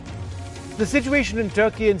The situation in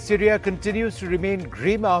Turkey and Syria continues to remain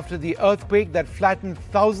grim after the earthquake that flattened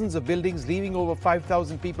thousands of buildings, leaving over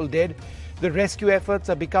 5,000 people dead. The rescue efforts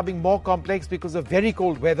are becoming more complex because of very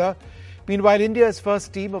cold weather. Meanwhile, India's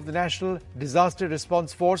first team of the National Disaster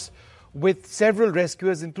Response Force, with several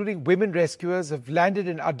rescuers, including women rescuers, have landed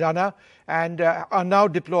in Adana and are now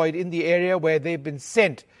deployed in the area where they've been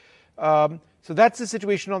sent. So that's the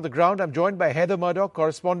situation on the ground. I'm joined by Heather Murdoch,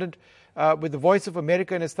 correspondent with the Voice of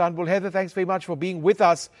America in Istanbul. Heather, thanks very much for being with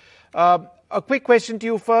us. A quick question to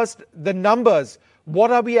you first. The numbers,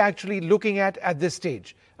 what are we actually looking at this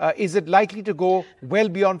stage? Is it likely to go well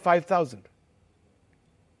beyond 5,000?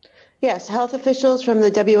 Yes, health officials from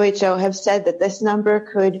the WHO have said that this number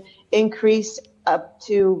could increase up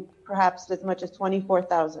to perhaps as much as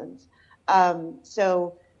 24,000.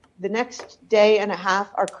 So the next day and a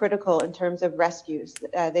half are critical in terms of rescues.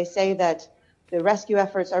 They say that the rescue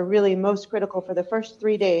efforts are really most critical for the first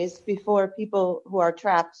 3 days before people who are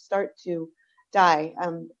trapped start to die.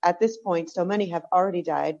 At this point, so many have already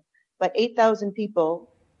died, but 8,000 people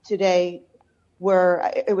today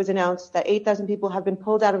it was announced that 8,000 people have been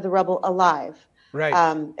pulled out of the rubble alive. Right.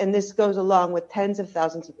 And this goes along with tens of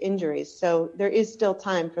thousands of injuries. So there is still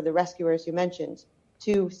time for the rescuers you mentioned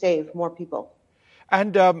to save more people.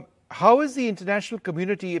 And how has the international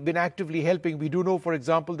community been actively helping? We do know, for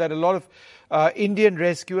example, that a lot of Indian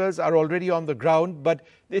rescuers are already on the ground, but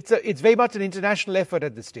it's very much an international effort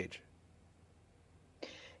at this stage.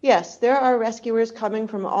 Yes, there are rescuers coming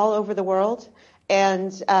from all over the world.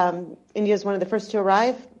 And India is one of the first to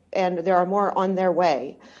arrive, and there are more on their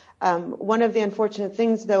way. One of the unfortunate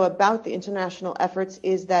things, though, about the international efforts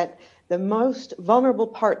is that the most vulnerable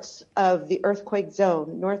parts of the earthquake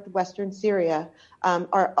zone, northwestern Syria,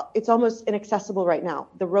 it's almost inaccessible right now.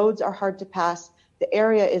 The roads are hard to pass. The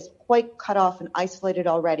area is quite cut off and isolated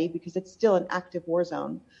already because it's still an active war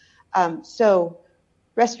zone. So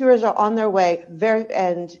rescuers are on their way,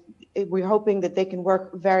 and we're hoping that they can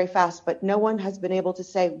work very fast, but no one has been able to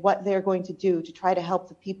say what they're going to do to try to help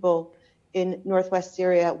the people in northwest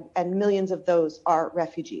Syria, and millions of those are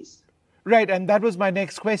refugees. Right, and that was my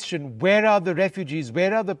next question. Where are the refugees?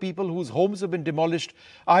 Where are the people whose homes have been demolished,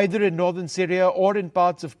 either in northern Syria or in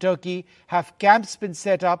parts of Turkey? Have camps been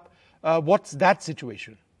set up? What's that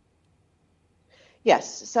situation?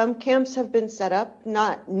 Yes, some camps have been set up,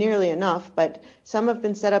 not nearly enough, but some have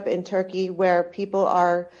been set up in Turkey where people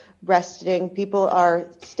are resting, people are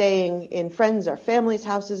staying in friends' or families'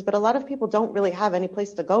 houses, but a lot of people don't really have any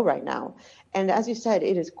place to go right now. And as you said,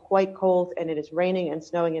 it is quite cold and it is raining and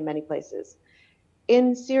snowing in many places.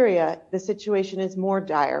 In Syria, the situation is more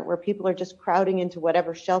dire, where people are just crowding into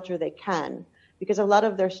whatever shelter they can, because a lot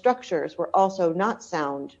of their structures were also not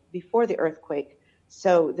sound before the earthquake.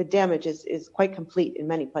 So the damage is quite complete in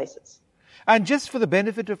many places. And just for the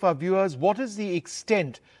benefit of our viewers, what is the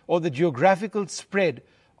extent or the geographical spread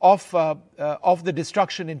of the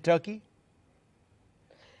destruction in Turkey?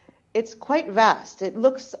 It's quite vast. It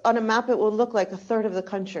looks, on a map, it will look like a third of the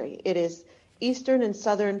country. It is eastern and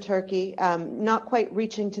southern Turkey, not quite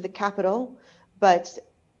reaching to the capital, but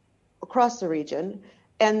across the region,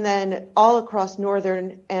 and then all across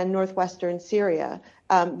northern and northwestern Syria.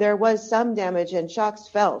 There was some damage and shocks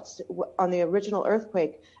felt on the original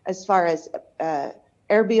earthquake as far as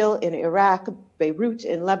Erbil in Iraq, Beirut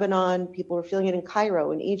in Lebanon. People were feeling it in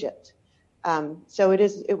Cairo in Egypt. So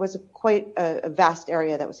it was quite a vast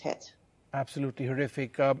area that was hit. Absolutely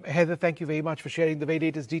horrific. Heather, thank you very much for sharing the very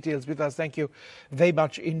latest details with us. Thank you very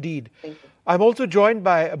much indeed. Thank you. I'm also joined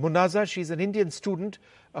by Munaza. She's an Indian student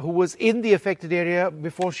who was in the affected area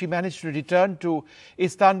before she managed to return to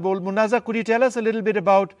Istanbul. Munaza, could you tell us a little bit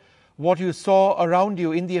about what you saw around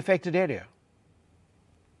you in the affected area?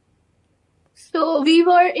 So we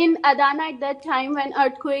were in Adana at that time when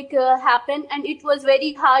earthquake happened, and it was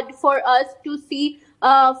very hard for us to see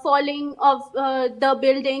falling of the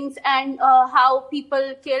buildings and how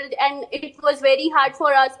people killed, and it was very hard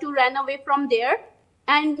for us to run away from there.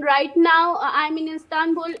 And right now I'm in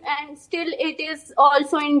Istanbul, and still it is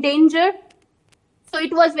also in danger. So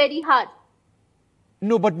it was very hard.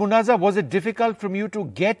 No, but Munaza, was it difficult for you to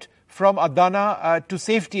get from Adana to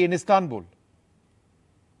safety in Istanbul?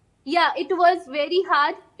 Yeah, it was very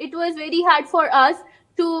hard. It was very hard for us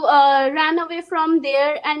to run away from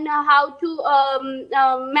there and how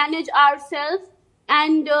to manage ourselves.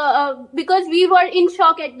 And because we were in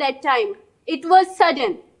shock at that time. It was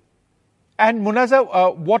sudden. And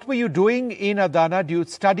Munaza, what were you doing in Adana? Do you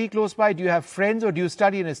study close by? Do you have friends, or do you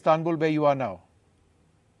study in Istanbul where you are now?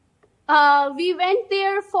 We went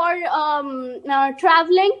there for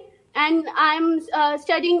traveling, and I'm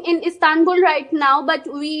studying in Istanbul right now,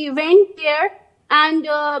 but we went there And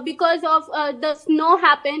because of the snow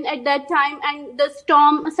happened at that time, and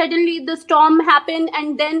suddenly the storm happened,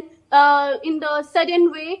 and then in the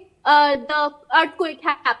sudden way, the earthquake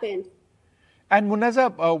happened. And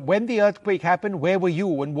Munaza, when the earthquake happened, where were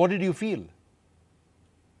you and what did you feel?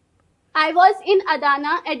 I was in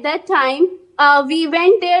Adana at that time. We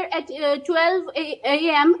went there at 12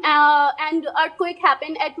 a.m. And earthquake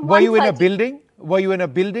happened at 1:30. Were you in a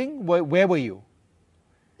building? Where were you?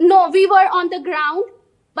 No, we were on the ground,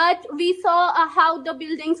 but we saw how the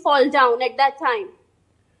buildings fall down at that time.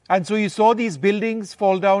 And so you saw these buildings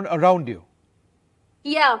fall down around you?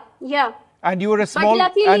 Yeah. And you were a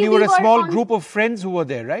small group of friends who were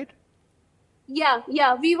there, right? Yeah.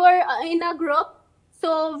 We were in a group,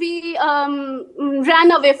 so we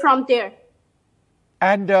ran away from there.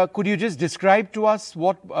 And could you just describe to us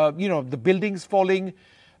what, the buildings falling,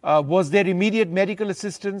 was there immediate medical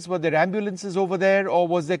assistance? Were there ambulances over there, or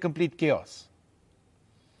was there complete chaos?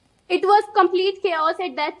 It was complete chaos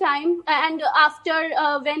at that time. And after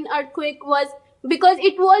when earthquake was, because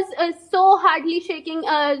it was so hardly shaking,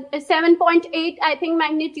 7.8, I think,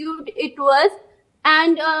 magnitude it was.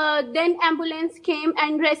 And then ambulance came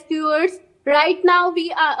and rescuers. Right now,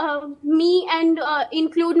 we me and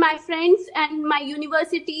include my friends and my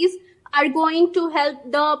universities are going to help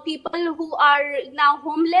the people who are now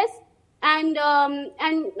homeless, and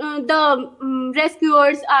the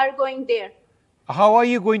rescuers are going there. How are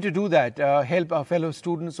you going to do that? Help our fellow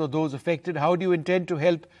students or those affected? How do you intend to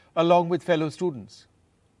help along with fellow students?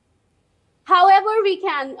 However we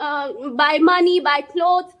can, by money, by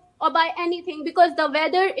clothes, or by anything, because the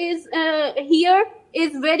weather is here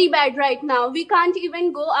is very bad right now. We can't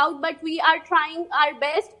even go out, but we are trying our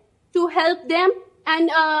best to help them, and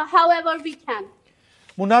however we can.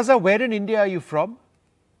 Munaza, where in India are you from?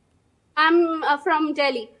 I'm from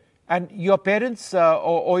Delhi. And your parents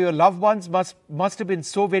or your loved ones must have been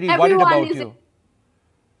so very worried about you.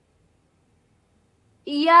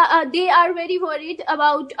 Yeah, they are very worried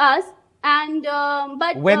about us. And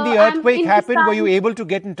but when the earthquake happened, were you able to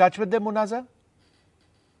get in touch with them, Munaza?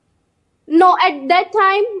 No, at that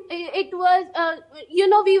time it was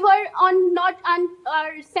we were not on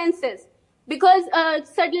our senses, because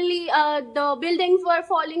suddenly the buildings were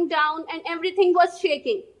falling down and everything was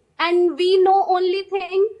shaking, and we know only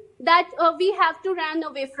thing that we have to run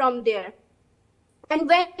away from there. And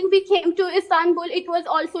when we came to Istanbul, it was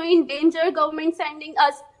also in danger. Government sending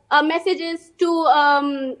us messages to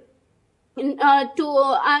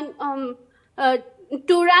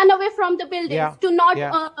run away from the buildings, to not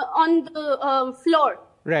on the floor.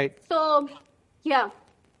 Right. So, yeah.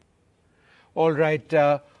 All right.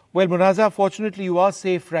 Well, Munaza, fortunately you are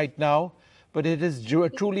safe right now, but it is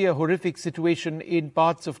truly a horrific situation in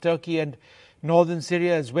parts of Turkey and northern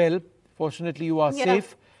Syria as well. Fortunately, you are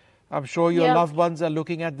safe. I'm sure your loved ones are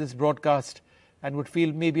looking at this broadcast and would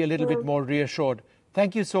feel maybe a little bit more reassured.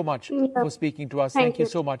 Thank you so much for speaking to us. Thank you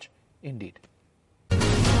so much indeed.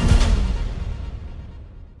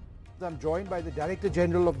 I'm joined by the Director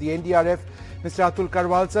General of the NDRF, Mr. Atul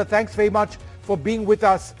Karwal. Sir, thanks very much for being with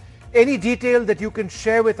us. Any detail that you can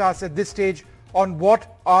share with us at this stage on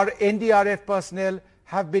what our NDRF personnel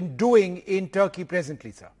have been doing in Turkey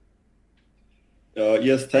presently, sir?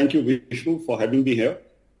 Yes, thank you, Vishnu, for having me here.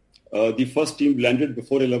 The first team landed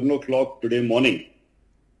before 11 o'clock today morning,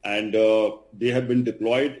 and they have been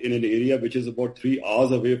deployed in an area which is about 3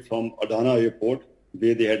 hours away from Adana airport,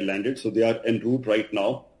 where they had landed. So they are en route right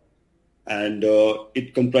now. And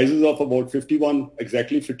it comprises of about 51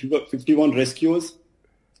 rescuers.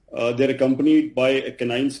 They're accompanied by a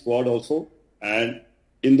canine squad also. And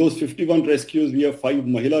in those 51 rescues, we have 5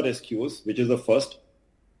 Mahila rescuers, which is the first.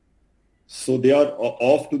 So they are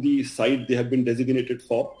off to the site they have been designated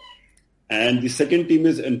for. And the second team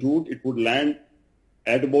is en route. It would land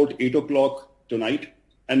at about 8 o'clock tonight.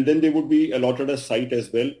 And then they would be allotted a site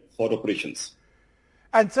as well for operations.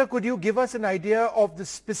 And sir, could you give us an idea of the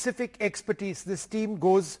specific expertise this team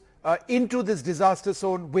goes into this disaster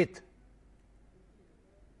zone with?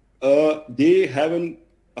 They have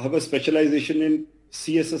a specialization in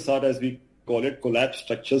CSSR, as we call it, Collapse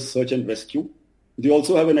Structures Search and Rescue. They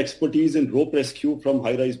also have an expertise in rope rescue from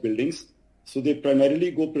high-rise buildings. So they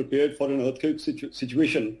primarily go prepared for an earthquake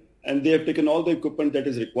situation, and they have taken all the equipment that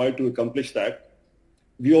is required to accomplish that.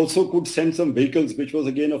 We also could send some vehicles, which was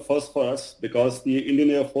again a first for us, because the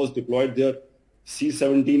Indian Air Force deployed their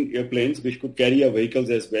C-17 airplanes, which could carry our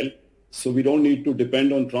vehicles as well. So we don't need to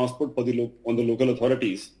depend on transport on the local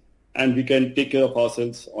authorities, and we can take care of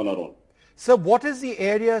ourselves on our own. So what is the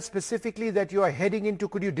area specifically that you are heading into?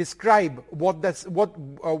 Could you describe where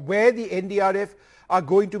the NDRF are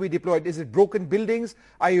going to be deployed? Is it broken buildings?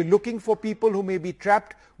 Are you looking for people who may be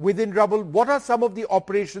trapped within rubble? What are some of the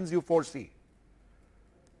operations you foresee?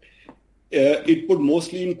 It would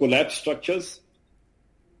mostly in collapsed structures.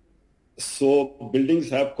 So buildings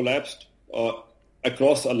have collapsed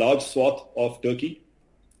across a large swath of Turkey.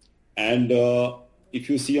 And if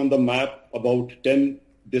you see on the map, about 10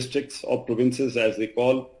 districts or provinces, as they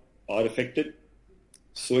call, are affected.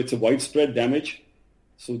 So it's a widespread damage.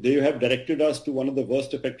 So they have directed us to one of the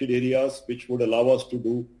worst affected areas, which would allow us to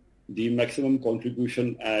do the maximum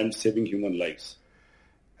contribution and saving human lives.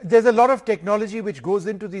 There's a lot of technology which goes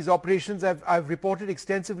into these operations. I've reported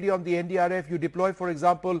extensively on the NDRF. You deploy, for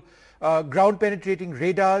example, ground penetrating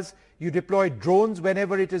radars. You deploy drones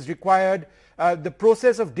whenever it is required. The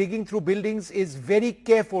process of digging through buildings is very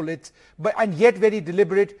careful, and yet very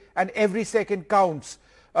deliberate, and every second counts.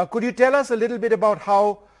 Could you tell us a little bit about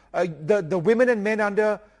how the women and men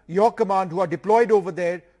under your command who are deployed over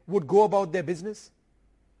there would go about their business?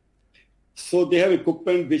 So they have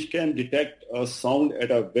equipment which can detect a sound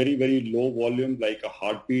at a very, very low volume, like a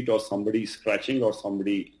heartbeat or somebody scratching or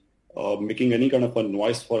somebody making any kind of a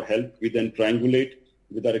noise for help. We then triangulate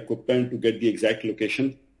with our equipment to get the exact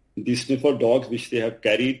location. The sniffer dogs which they have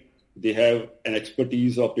carried, they have an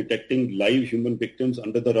expertise of detecting live human victims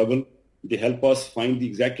under the rubble. They help us find the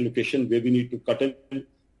exact location where we need to cut in.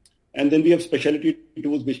 And then we have specialty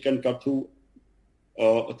tools which can cut through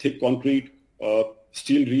thick concrete,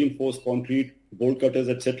 steel reinforced concrete, bolt cutters,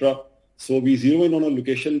 etc. So we zero in on a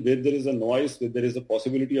location where there is a noise, where there is a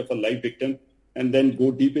possibility of a live victim, and then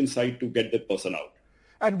go deep inside to get that person out.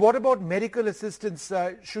 And what about medical assistance?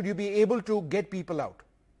 Should you be able to get people out?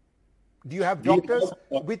 Do you have doctors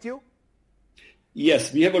with you?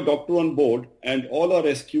 Yes, we have a doctor on board, and all our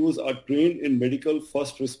rescues are trained in medical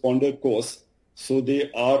first responder course. So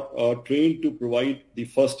they are trained to provide the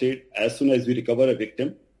first aid as soon as we recover a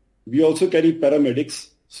victim. We also carry paramedics.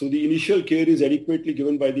 So the initial care is adequately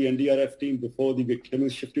given by the NDRF team before the victim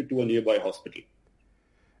is shifted to a nearby hospital.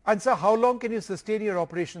 And sir, how long can you sustain your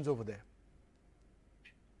operations over there?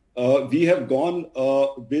 We have gone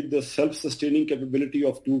with the self-sustaining capability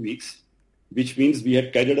of 2 weeks, which means we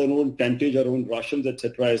had carried our own tentage, our own rations,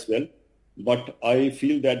 etc. as well. But I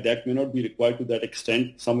feel that may not be required to that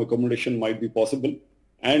extent. Some accommodation might be possible.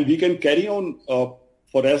 And we can carry on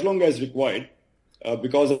for as long as required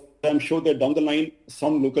because I'm sure that down the line,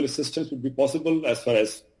 some local assistance would be possible as far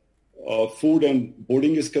as food and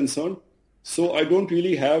boarding is concerned. So I don't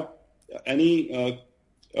really have any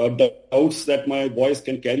doubts that my boys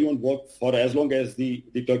can carry on work for as long as the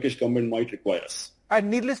Turkish government might require us. And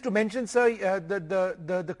needless to mention, sir,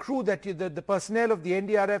 the crew, the personnel of the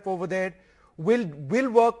NDRF over there will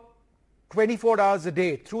work 24 hours a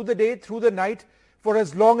day, through the night, for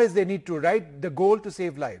as long as they need to, right? The goal to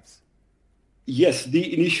save lives. Yes,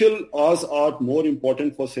 the initial hours are more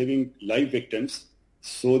important for saving live victims.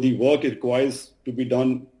 So the work requires to be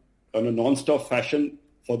done in a non-stop fashion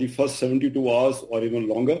for the first 72 hours or even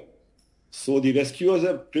longer. So the rescuers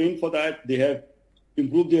have trained for that. They have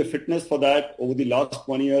improved their fitness for that. Over the last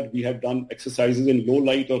 1 year, we have done exercises in low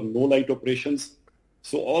light or no light operations.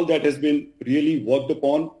 So all that has been really worked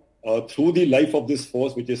upon through the life of this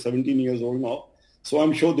force, which is 17 years old now. So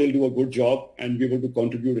I'm sure they'll do a good job and be able to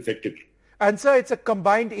contribute effectively. And sir, it's a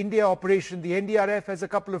combined India operation. The NDRF has a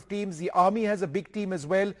couple of teams. The Army has a big team as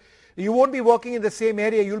well. You won't be working in the same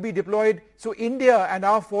area. You'll be deployed. So India and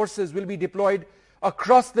our forces will be deployed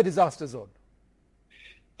across the disaster zone.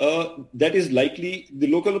 That is likely. The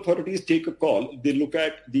local authorities take a call. They look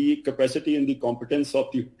at the capacity and the competence of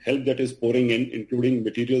the help that is pouring in, including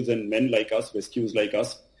materials and men like us, rescues like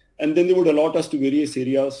us. And then they would allot us to various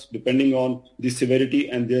areas depending on the severity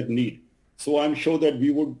and their need. So I'm sure that we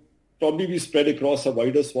would probably be spread across a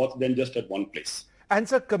wider swath than just at one place. And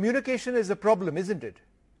sir, communication is a problem, isn't it?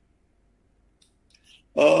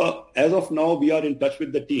 As of now, we are in touch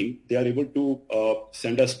with the team. They are able to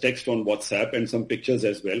send us text on WhatsApp and some pictures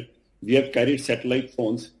as well. We have carried satellite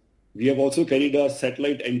phones. We have also carried our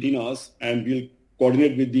satellite antennas, and we'll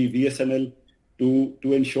coordinate with the VSNL to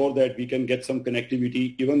ensure that we can get some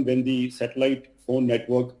connectivity even when the satellite phone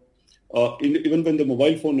network, even when the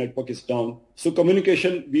mobile phone network is down. So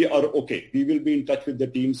communication, we are okay. We will be in touch with the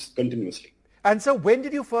teams continuously. And so when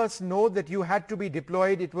did you first know that you had to be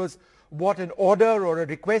deployed? It was an order or a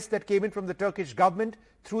request that came in from the Turkish government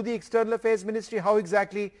through the External Affairs Ministry? How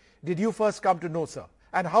exactly did you first come to know, sir?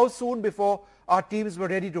 And how soon before our teams were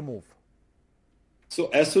ready to move? So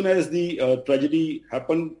as soon as the tragedy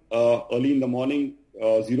happened, early in the morning,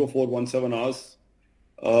 0417 hours,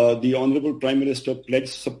 The Honorable Prime Minister pledged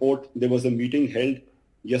support. There was a meeting held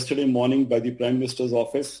yesterday morning by the Prime Minister's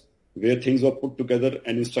office where things were put together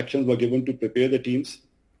and instructions were given to prepare the teams.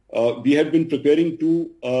 We had been preparing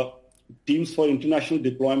two teams for international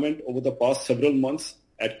deployment over the past several months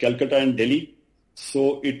at Calcutta and Delhi.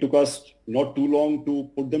 So it took us not too long to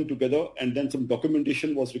put them together, and then some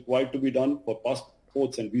documentation was required to be done for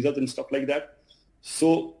passports and visas and stuff like that.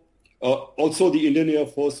 So also the Indian Air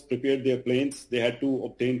Force prepared their planes. They had to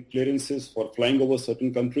obtain clearances for flying over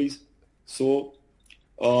certain countries. So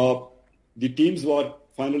the teams were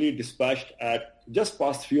finally dispatched at just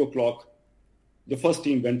past 3 o'clock. The first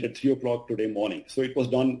team went at 3 o'clock today morning. So it was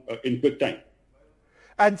done in quick time.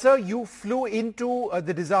 And sir, you flew into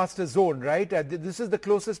the disaster zone, right? This is the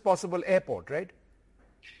closest possible airport, right?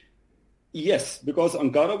 Yes, because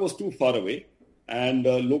Ankara was too far away, and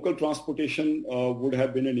local transportation would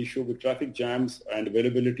have been an issue with traffic jams and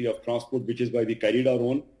availability of transport, which is why we carried our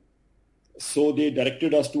own. So they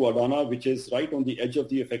directed us to Adana, which is right on the edge of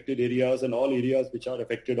the affected areas, and all areas which are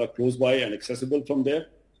affected are close by and accessible from there.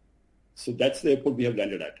 So that's the airport we have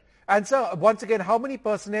landed at. And sir, once again, how many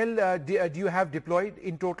personnel do you have deployed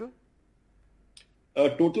in total?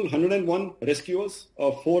 Total 101 rescuers,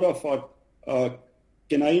 4 of our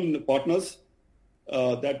canine partners.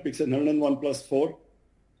 That makes it 101 plus 4,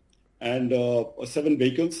 and 7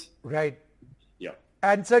 vehicles. Right. Yeah.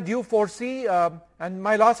 And sir, do you foresee, and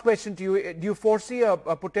my last question to you, do you foresee a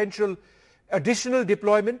potential additional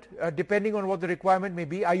deployment depending on what the requirement may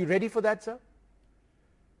be? Are you ready for that, sir?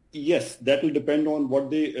 Yes, that will depend on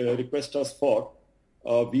what they request us for.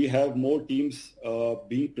 We have more teams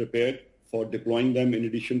being prepared for deploying them in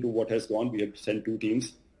addition to what has gone. We have sent 2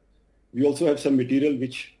 teams. We also have some material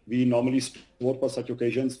which we normally store for such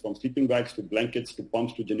occasions, from sleeping bags to blankets to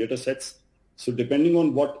pumps to generator sets. So depending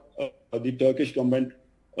on what the Turkish government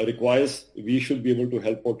requires, we should be able to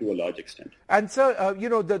help out to a large extent. And sir, you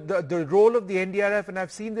know, the role of the NDRF, and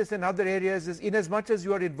I've seen this in other areas, is in as much as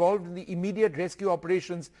you are involved in the immediate rescue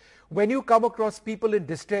operations, when you come across people in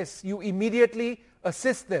distress, you immediately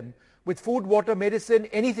assist them with food, water, medicine,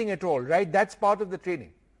 anything at all, right? That's part of the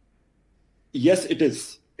training. Yes, it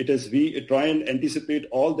is. It is. We try and anticipate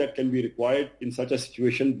all that can be required in such a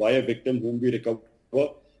situation by a victim whom we recover,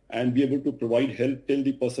 and be able to provide help till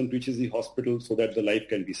the person reaches the hospital so that the life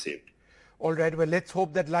can be saved. All right. Well, let's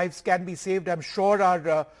hope that lives can be saved. I'm sure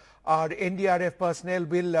our NDRF personnel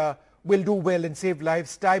will do well and save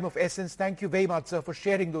lives. Time of essence. Thank you very much, sir, for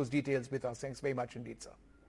sharing those details with us. Thanks very much indeed, sir.